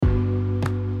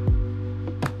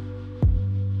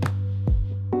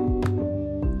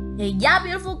Yeah,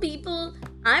 beautiful people.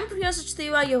 I'm Priya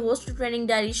Sachdeva, your host of Training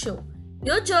Diary Show.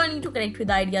 Your journey to connect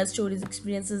with ideas, stories,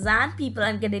 experiences, and people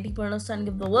and get a deeper understanding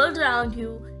of the world around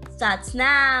you starts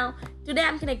now. Today,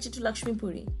 I'm connected to Lakshmi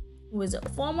Puri, who is a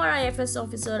former IFS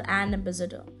officer and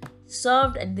ambassador. She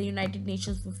served at the United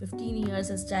Nations for 15 years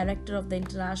as director of the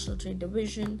International Trade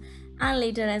Division and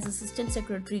later as Assistant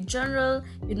Secretary General,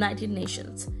 United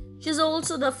Nations. She is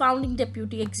also the founding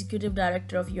deputy executive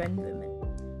director of UN Women.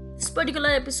 This particular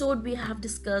episode, we have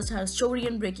discussed her story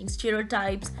in breaking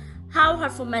stereotypes, how her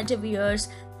formative years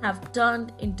have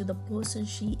turned into the person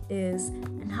she is,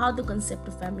 and how the concept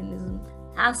of feminism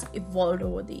has evolved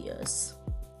over the years.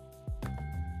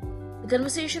 The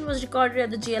conversation was recorded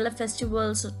at the JLF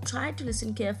Festival, so try to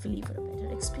listen carefully for a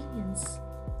better experience.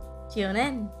 Tune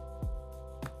in.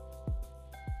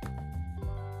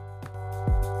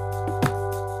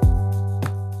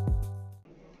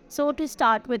 So to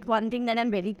start with, one thing that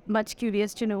I'm very much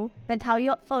curious to know that how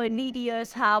your early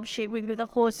years have shaped you the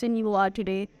person you are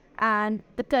today and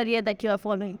the career that you are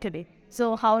following today.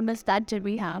 So how does that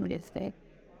journey have this thing?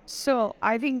 So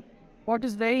I think what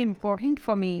is very important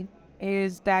for me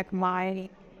is that my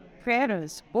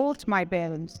parents, both my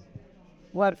parents,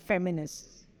 were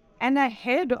feminists and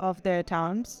ahead of their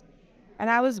times. And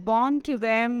I was born to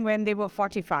them when they were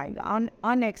 45,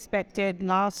 unexpected,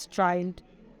 last child.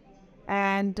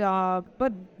 And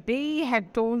but they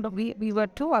had told we were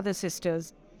two other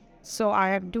sisters. So I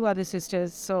have two other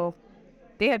sisters. So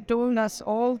they had told us,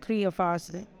 all three of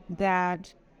us,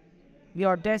 that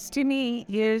your destiny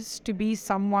is to be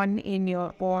someone in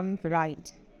your own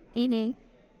right. Mm-hmm.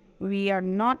 We are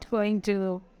not going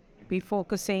to be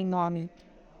focusing on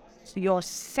your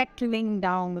settling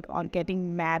down or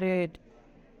getting married.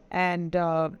 And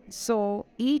so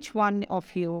each one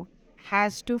of you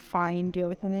has to find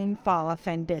your own path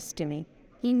and destiny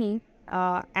Mm-hmm.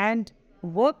 and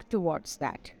work towards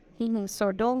that. Mm-hmm.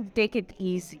 So don't take it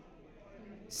easy.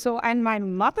 So, and my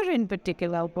mother in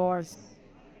particular was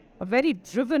a very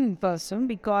driven person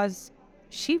because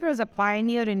she was a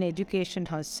pioneer in education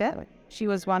herself. She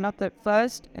was one of the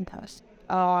first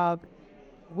uh,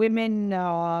 women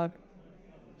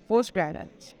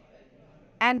postgraduates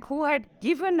and who had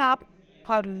given up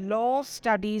her law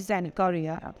studies and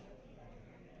career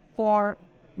for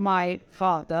my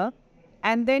father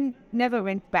and then never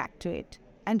went back to it.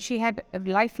 And she had a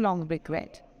lifelong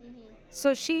regret.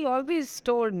 So she always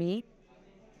told me,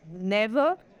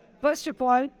 never, first of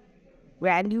all,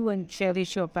 value and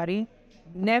cherish your career.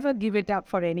 Never give it up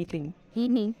for anything.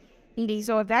 Mm-hmm.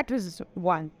 So that was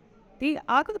one. The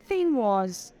other thing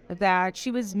was that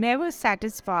she was never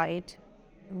satisfied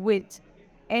with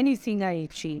anything I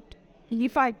achieved.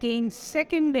 If I came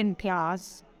second in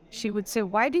class, she would say,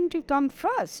 "Why didn't you come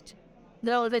first?"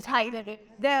 No, that's high.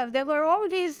 There were all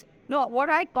these, no, what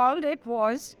I called it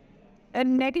was a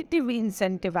negative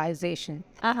incentivization,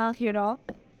 Uh-huh. you know.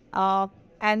 Uh,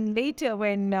 and later,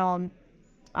 when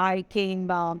I came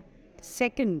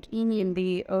second in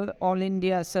the All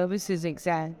India Services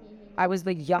exam, I was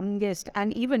the youngest,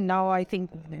 and even now I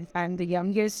think I'm the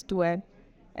youngest to an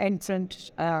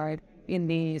entrant in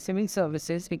the civil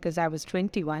services because I was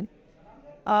 21.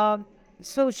 Um,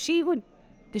 so she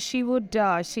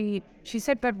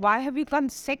said, but why have you come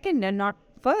second and not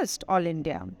first All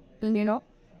India? You know?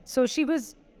 So she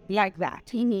was like that,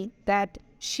 Mm-hmm. that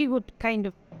she would kind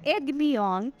of egg me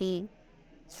on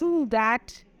through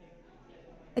that,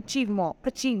 achieve more,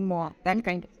 that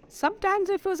kind of. Sometimes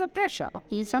it was a pressure.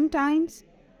 Sometimes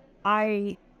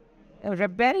I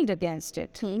rebelled against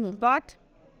it. Mm-hmm. But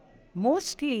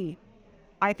mostly,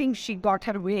 I think she got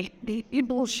her way in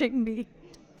pushing me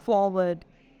forward.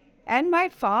 And my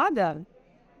father,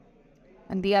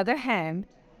 on the other hand,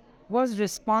 was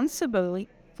responsible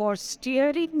for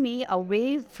steering me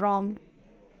away from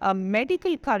a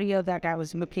medical career that I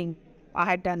was looking. I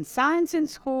had done science in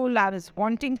school. I was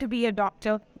wanting to be a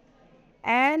doctor.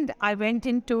 And I went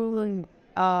into,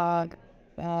 I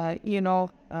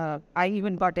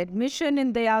even got admission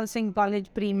in the Dayal Singh College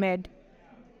pre-med.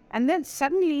 And then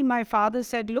suddenly my father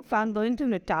said, look, I'm going to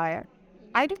retire.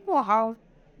 I didn't know how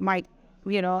my,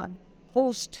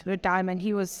 post-retirement,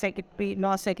 he was secretary,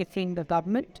 law secretary in the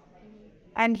government.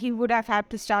 And he would have had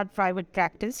to start private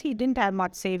practice. He didn't have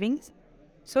much savings.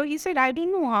 So he said, I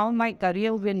don't know how my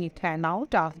career will turn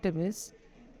out after this.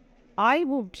 I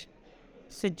would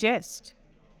suggest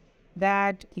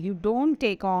that you don't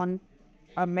take on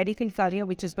a medical career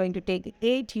which is going to take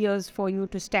 8 years for you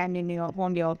to stand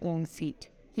on your own feet.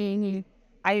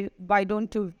 Why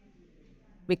don't you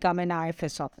become an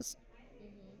IFS officer?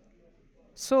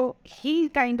 So he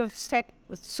kind of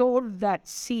sowed that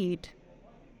seed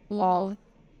of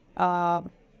uh,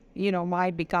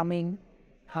 my becoming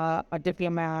a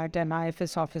diplomat, an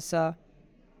IFS officer.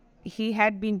 He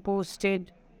had been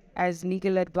posted as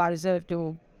legal advisor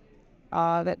to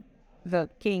the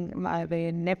king,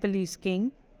 the Nepalese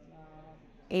king,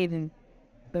 in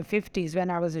the 50s when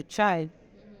I was a child.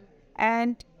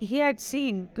 And he had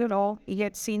seen, he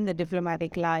had seen the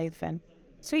diplomatic life. And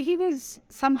so he was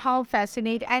somehow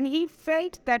fascinated. And he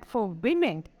felt that for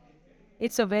women,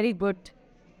 it's a very good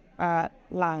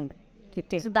line to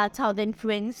take. So that's how the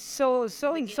influence. So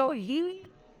he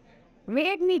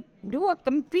made me do a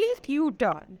complete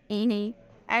U-turn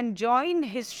and join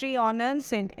history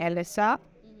honors in LSR.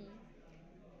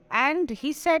 And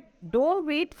he said, don't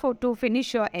wait to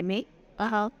finish your MA.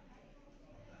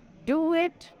 Do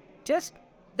it just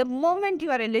the moment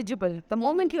you are eligible, the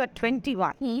moment you are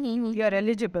 21, you are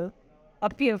eligible,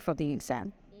 appear for the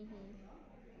exam.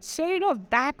 So,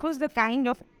 that was the kind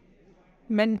of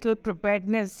mental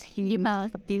preparedness he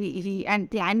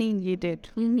and planning he did.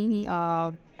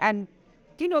 And,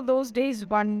 those days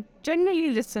one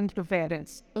generally listened to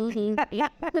parents. Still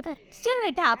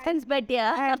it happens, but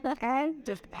yeah.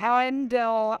 And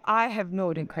I have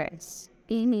no regrets.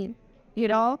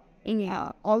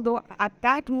 Although at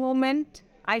that moment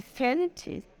I felt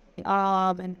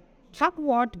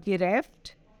somewhat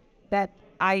bereft that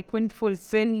I couldn't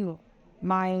fulfill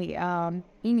my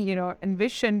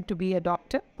ambition to be a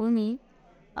doctor,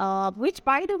 which,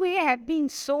 by the way, had been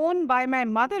sown by my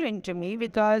mother into me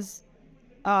because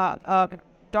a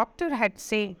doctor had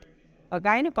saved, a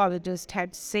gynecologist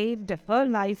had saved her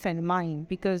life and mine,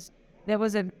 because there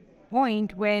was a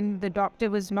point when the doctor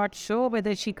was not sure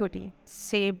whether she could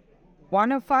save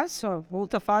one of us or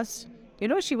both of us.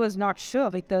 She was not sure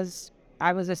because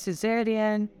I was a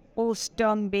cesarean,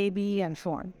 post-term baby and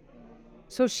so on.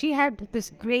 So she had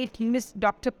this great Miss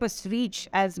Dr. Pasreech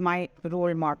as my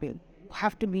role model. You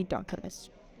have to be doctoress.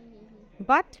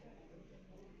 But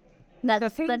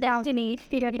That's the destiny.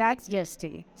 that's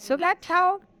destiny. So that's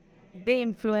how they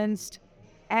influenced.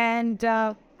 And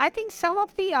I think some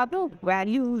of the other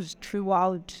values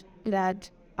throughout that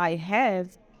I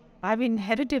have, I've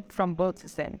inherited from both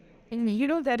of them.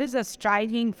 There is a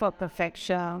striving for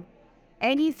perfection.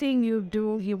 Anything you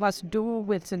do, you must do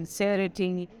with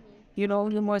sincerity. You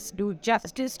must do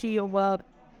justice to your work.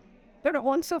 There are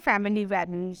also family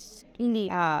values.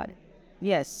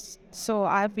 Yes. So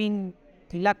I've been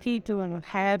lucky to have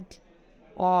had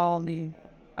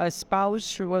a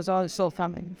spouse who was also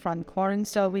from foreign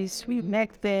service. We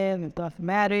met there, we got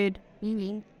married.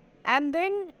 And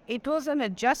then it was an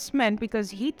adjustment because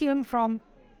he came from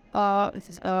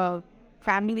a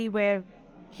family where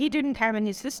he didn't have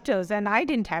any sisters and I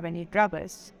didn't have any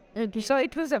brothers. So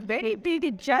it was a very big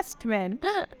adjustment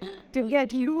to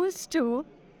get used to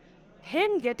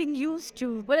him getting used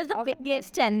to. What is the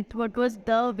biggest challenge? What was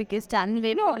the biggest challenge?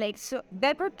 So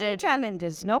there were two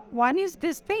challenges. One is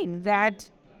this thing that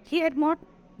he had not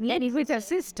lived with a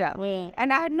sister,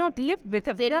 and I had not lived with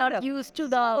a They're brother. not used to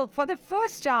So for the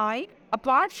first time,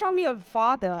 apart from your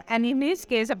father, and in his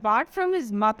case, apart from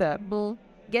his mother,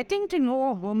 getting to know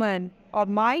a woman, or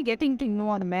my getting to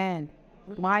know a man,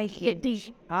 my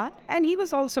age, and he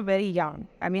was also very young.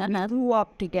 I mean, we grew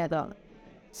up together.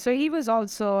 So he was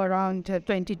also around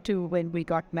 22 when we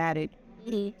got married.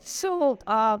 So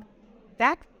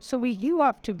so we grew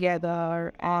up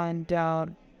together, and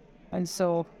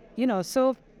so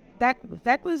so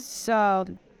that was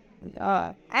and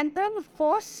then of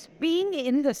course being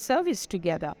in the service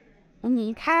together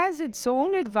has its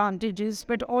own advantages,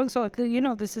 but also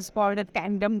this is called a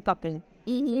tandem couple.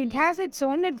 It has its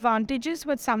own advantages,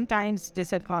 but sometimes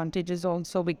disadvantages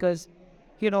also, because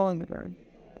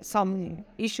some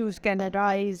issues can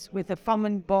arise with a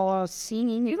common boss,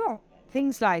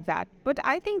 things like that. But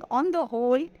I think on the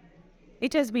whole,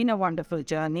 it has been a wonderful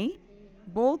journey,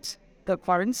 both the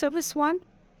Foreign Service one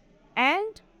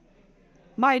and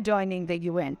my joining the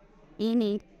UN.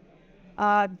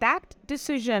 That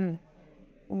decision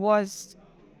was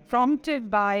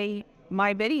prompted by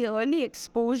my very early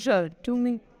exposure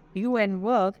to UN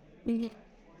work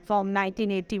from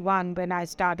 1981, when I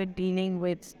started dealing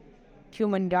with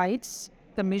Human Rights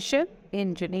Commission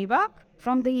in Geneva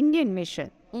from the Indian mission.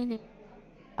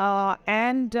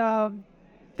 And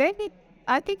then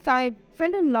I think I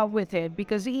fell in love with it,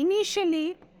 because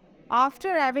initially,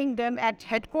 after having them at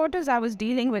headquarters, I was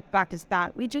dealing with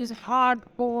Pakistan, which is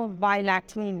hardcore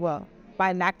bilateral work,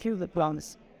 bilateral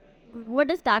diplomacy. What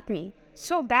does that mean?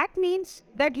 So that means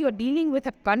that you're dealing with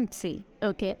a country,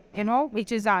 Okay.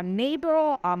 which is our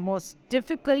neighbor, our most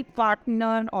difficult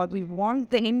partner, or we want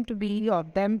them to be, or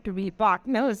them to be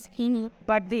partners.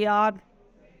 But they are,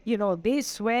 they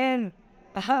swear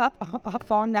a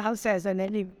fond house as an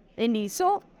enemy.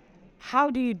 So, how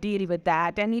do you deal with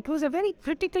that? And it was a very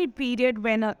critical period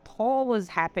when a thaw was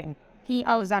happening.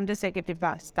 I was Undersecretary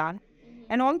Pakistan.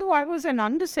 And although I was an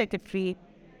Undersecretary,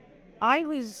 I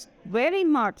was very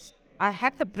much, I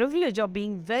had the privilege of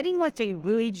being very much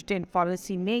engaged in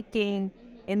policy making,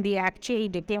 in the actual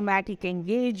diplomatic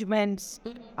engagements.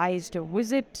 I used to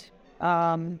visit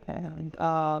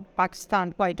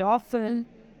Pakistan quite often.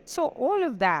 So all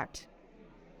of that.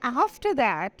 After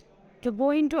that, to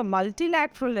go into a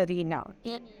multilateral arena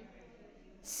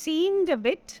seemed a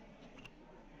bit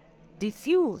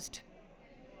diffused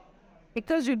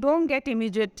because you don't get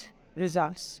immediate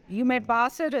results. You may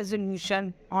pass a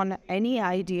resolution on any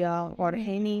idea or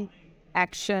any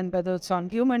action, whether it's on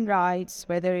human rights,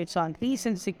 whether it's on peace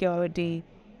and security,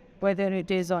 whether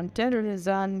it is on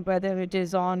terrorism, whether it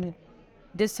is on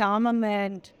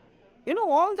disarmament,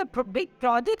 all the big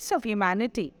projects of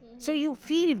humanity. So you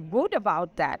feel good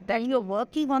about that you're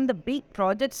working on the big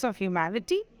projects of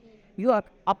humanity. You are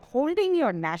upholding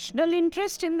your national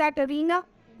interest in that arena.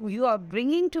 You are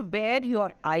bringing to bear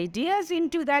your ideas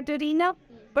into that arena,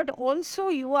 but also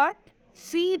you are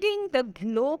feeding the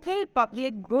global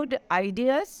public good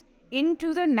ideas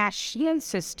into the national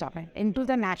system, into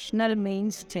the national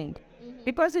mainstream,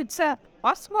 because it's a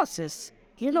osmosis.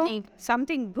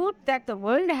 Something good that the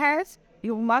world has,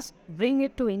 you must bring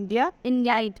it to India.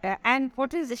 And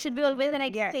what is There should be always an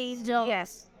exchange of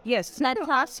yes, that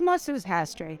osmosis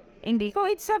has to. Indeed. So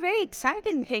it's a very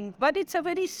exciting thing, but it's a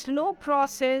very slow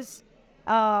process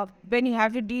when you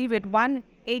have to deal with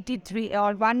 183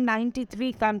 or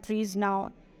 193 countries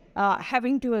now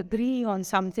having to agree on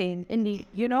something. Indeed.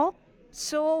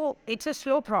 So it's a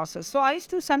slow process. So I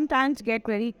used to sometimes get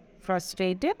very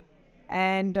frustrated.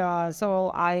 And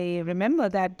so I remember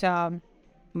that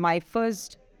my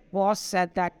first boss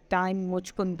at that time,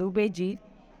 Muchkund Dubey ji,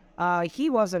 he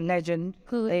was a legend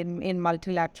in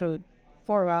multilateral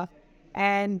fora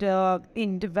and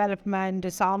in development,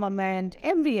 disarmament,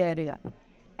 every area.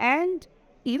 And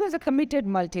he was a committed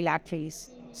multilateralist.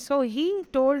 So he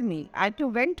told me, I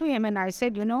went to him and I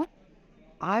said,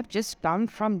 I've just come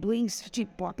from doing such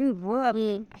important work.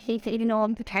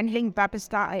 Handling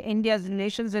Pakistan, India's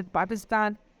relations with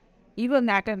Pakistan. Even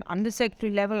at an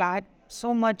undersecretary level, I had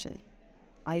so much.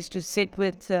 I used to sit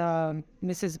with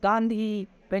Mrs. Gandhi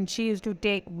when she used to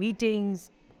take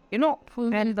meetings,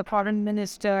 and the foreign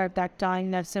minister at that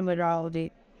time, Narasimha Rao.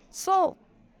 So,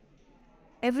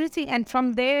 everything, and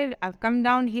from there, I've come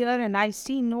down here and I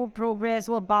see no progress.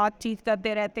 वो बातचीत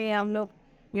करते रहते हैं हम लोग,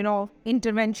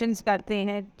 interventions करते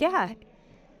हैं. Yeah.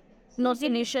 no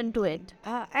solution to it.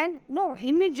 And no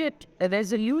immediate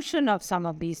resolution of some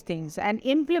of these things and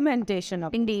implementation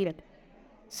of. Indeed.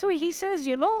 So he says,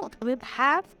 we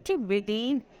have to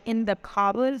believe in the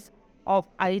powers of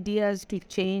ideas to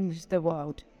change the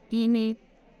world.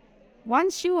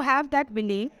 Once you have that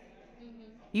belief,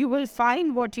 you will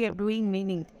find what you're doing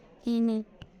meaning.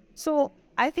 So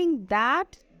I think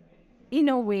that, in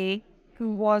a way,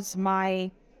 was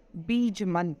my Bij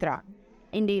mantra.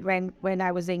 Indeed. When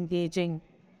I was engaging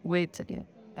with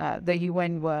the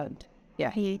UN world.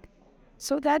 Yeah.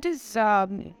 So that is how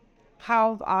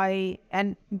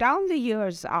and down the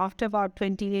years, after about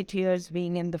 28 years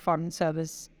being in the Foreign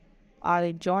Service,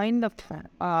 I joined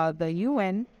the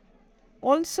UN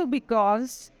also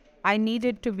because I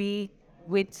needed to be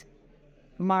in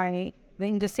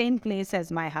the same place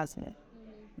as my husband.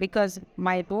 Because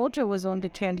my daughter was only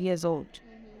 10 years old,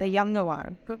 the younger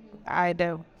one. I had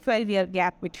a 12-year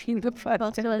gap between the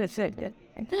first and the second.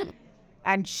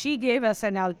 And she gave us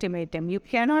an ultimatum. You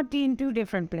cannot be in two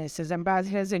different places.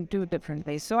 Ambassadors in two different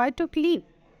places. So I took leave.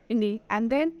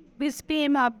 And then this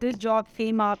job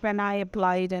came up and I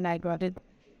applied and I got it.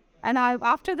 And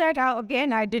after that,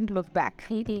 I didn't look back.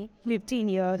 15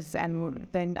 years and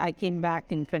then I came back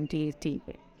in 2018.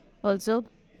 Also,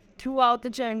 throughout the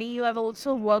journey, you have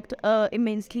also worked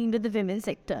immensely into the women's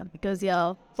sector because you're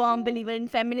a firm believer in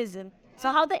feminism.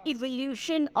 So how the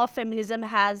evolution of feminism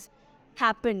has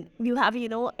happened? You have,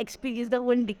 experienced the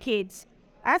whole decades.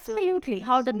 Absolutely.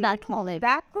 How did that evolve?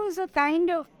 That was a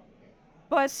kind of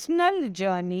personal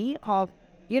journey of,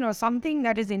 something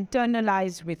that is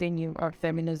internalized within you, or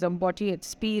feminism, what you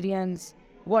experience,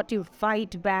 what you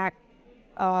fight back,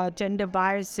 gender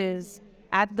biases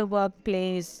at the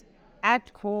workplace,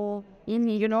 at home,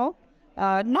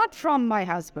 not from my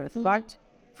husband, but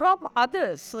from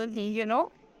others,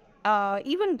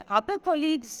 even other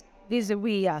colleagues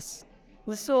vis-a-vis us.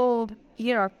 So,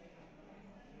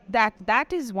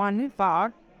 that is one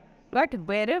part. But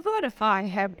wherever I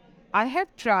have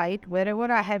tried,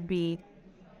 wherever I have been,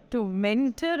 to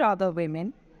mentor other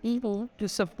women, to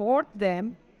support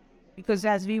them, because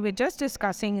as we were just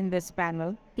discussing in this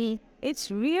panel,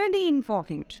 it's really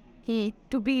important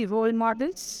to be role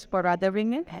models for other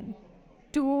women and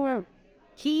to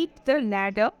keep the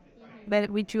ladder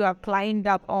which you have climbed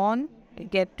up on,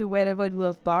 get to wherever you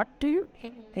have got to,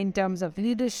 in terms of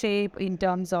leadership, in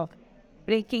terms of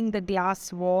breaking the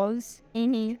glass walls.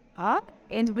 In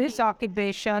this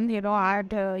occupation, I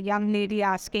had a young lady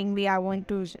asking me, I want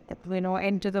to,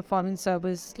 enter the foreign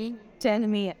service. Tell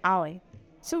me how.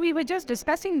 So we were just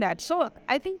discussing that. So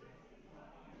I think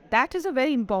that is a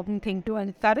very important thing, to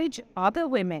encourage other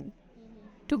women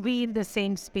to be in the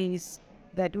same space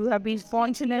that you have been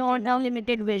fortunate on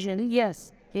unlimited vision.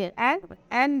 Yes. Yeah.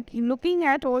 And looking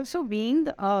at also being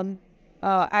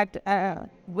at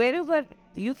wherever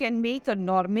you can make a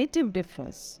normative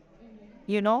difference.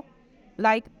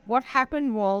 Like what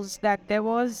happened was that there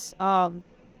was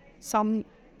some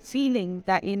feeling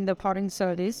that in the foreign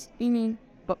service,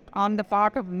 on the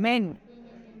part of men,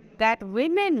 that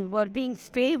women were being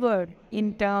favored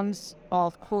in terms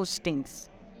of postings.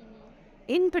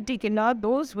 In particular,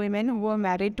 those women who were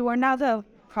married to another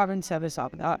foreign service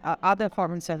other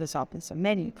foreign service officer,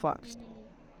 many first.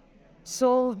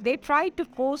 So they tried to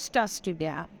post us to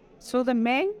there. So the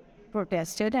men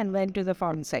protested and went to the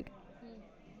foreign sector.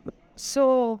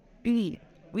 So we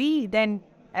then,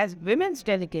 as women's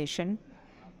delegation,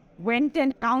 went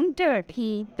and countered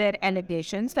their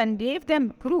allegations and gave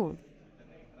them proof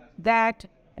that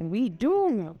we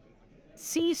do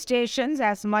C stations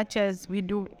as much as we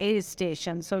do A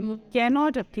stations. So you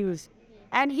cannot accuse.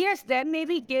 And yes, there may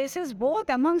be cases both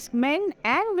amongst men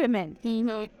and women.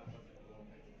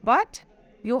 But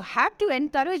you have to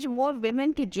encourage more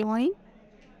women to join.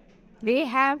 They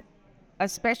have a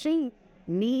special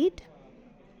need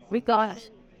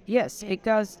because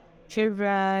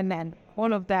children and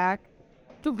all of that,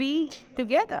 to be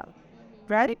together,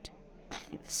 right?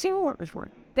 So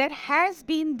there has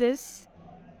been this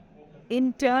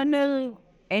internal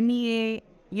NEA,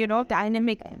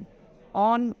 dynamic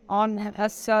on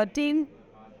asserting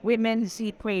women's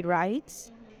equal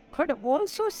rights, but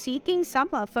also seeking some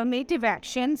affirmative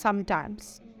action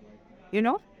sometimes,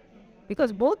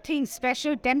 because both things,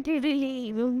 special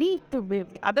temporarily, will need to be.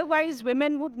 Otherwise,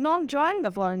 women would not join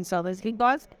the foreign service,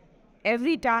 because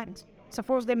every time,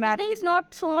 suppose they marry. There is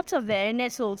not so much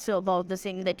awareness also about the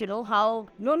thing that, how...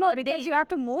 No, because you have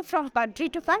to move from country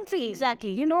to country.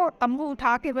 Exactly. Tambu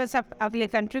uthake bas agle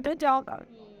country pe jao.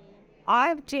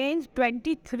 I've changed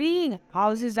 23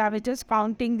 houses. I was just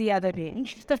counting the other day.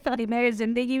 मेरी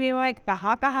जिंदगी में मैं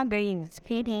कहाँ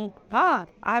गई?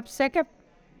 I've set up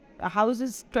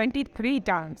houses 23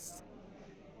 times.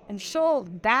 And so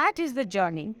that is the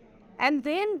journey. And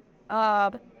then,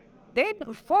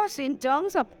 of course, in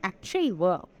terms of actual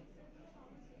work,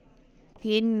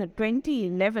 in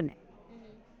 2011,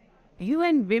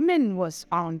 UN Women was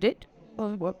founded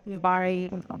by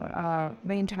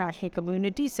the international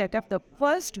community, set up the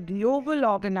first global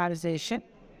organization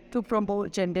to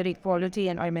promote gender equality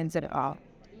and women's empowerment.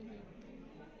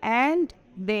 And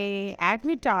they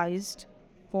advertised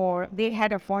they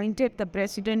had appointed the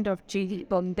president of Chile,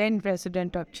 then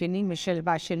president of Chile, Michelle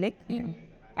Bachelet,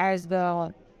 as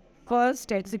the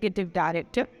first executive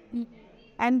director.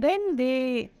 And then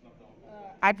they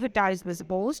advertised this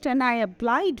post, and I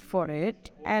applied for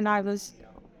it, and I was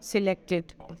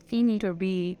selected to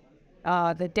be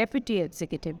the deputy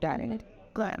executive director.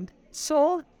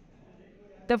 So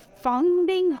the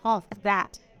founding of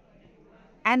that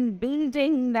and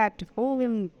building that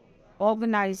whole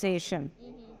organization,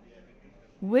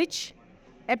 which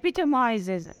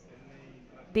epitomizes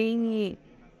the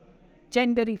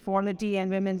gender equality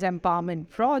and women's empowerment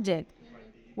project,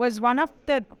 was one of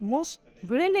the most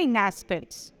thrilling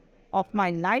aspects of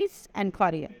my life and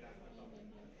career.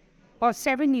 For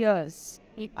 7 years,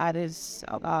 I was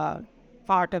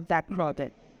part of that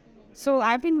project. So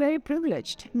I've been very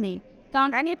privileged. And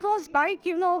it was like,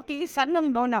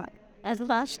 Sannam Dona. As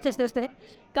last,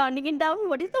 counting it down,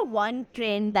 what is the one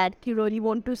trend that you really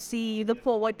want to see, you look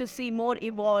forward to see more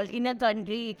evolve in a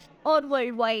country or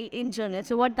worldwide in general?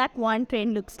 So what that one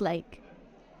trend looks like?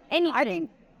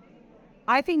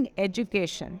 I think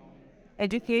education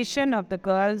of the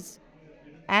girls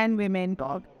and women,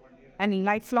 and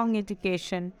lifelong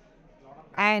education,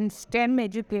 and STEM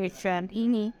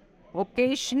education,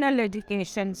 vocational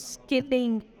education,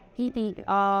 skilling,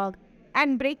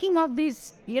 and breaking of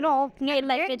these,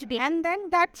 and then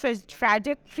that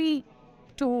trajectory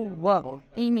to work.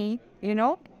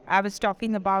 I was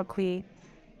talking about the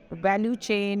value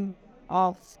chain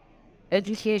of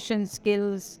education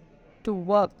skills to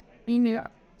work.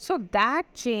 So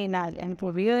that chain has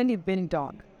really built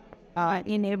on.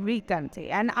 in every country.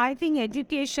 And I think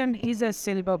education is a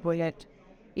silver bullet.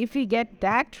 If we get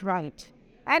that right,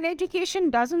 and education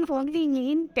doesn't only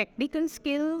mean technical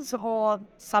skills or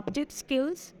subject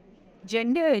skills,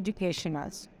 gender education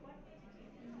as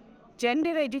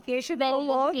gender education,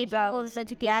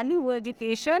 value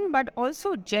education, but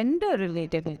also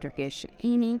gender-related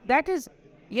education. That is,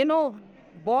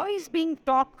 boys being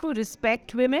taught to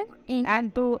respect women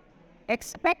and to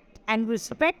expect and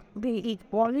respect the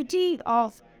equality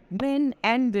of men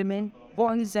and women,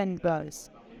 boys and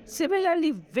girls.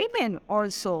 Similarly, women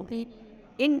also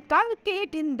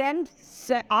inculcate in them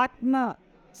Atma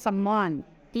Samman,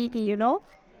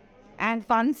 and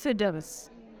confidence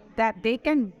that they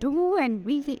can do and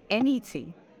be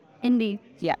anything. Indeed.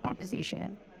 Yeah.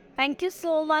 Thank you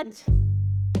so much.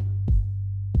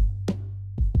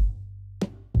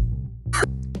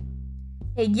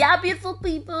 Hey, yeah, beautiful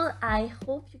people. I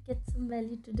hope you get some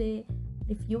value today.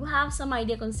 If you have some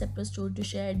idea, concept, or story to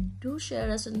share, do share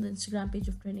us on the Instagram page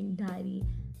of Training Diary.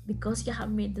 Because you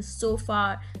have made this so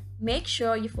far, make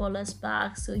sure you follow us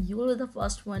back so you will be the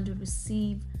first one to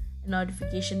receive a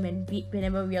notification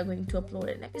whenever we are going to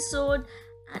upload an episode.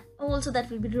 And also, that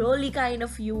will be really kind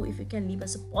of you if you can leave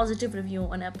us a positive review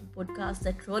on Apple Podcasts.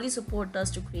 That really support us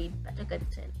to create better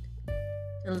content.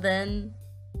 Till then,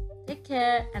 take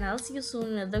care, and I'll see you soon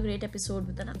in another great episode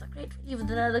with another great video,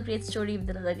 with another great story, with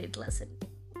another great lesson.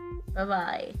 Bye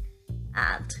bye,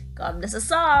 and God bless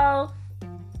us all.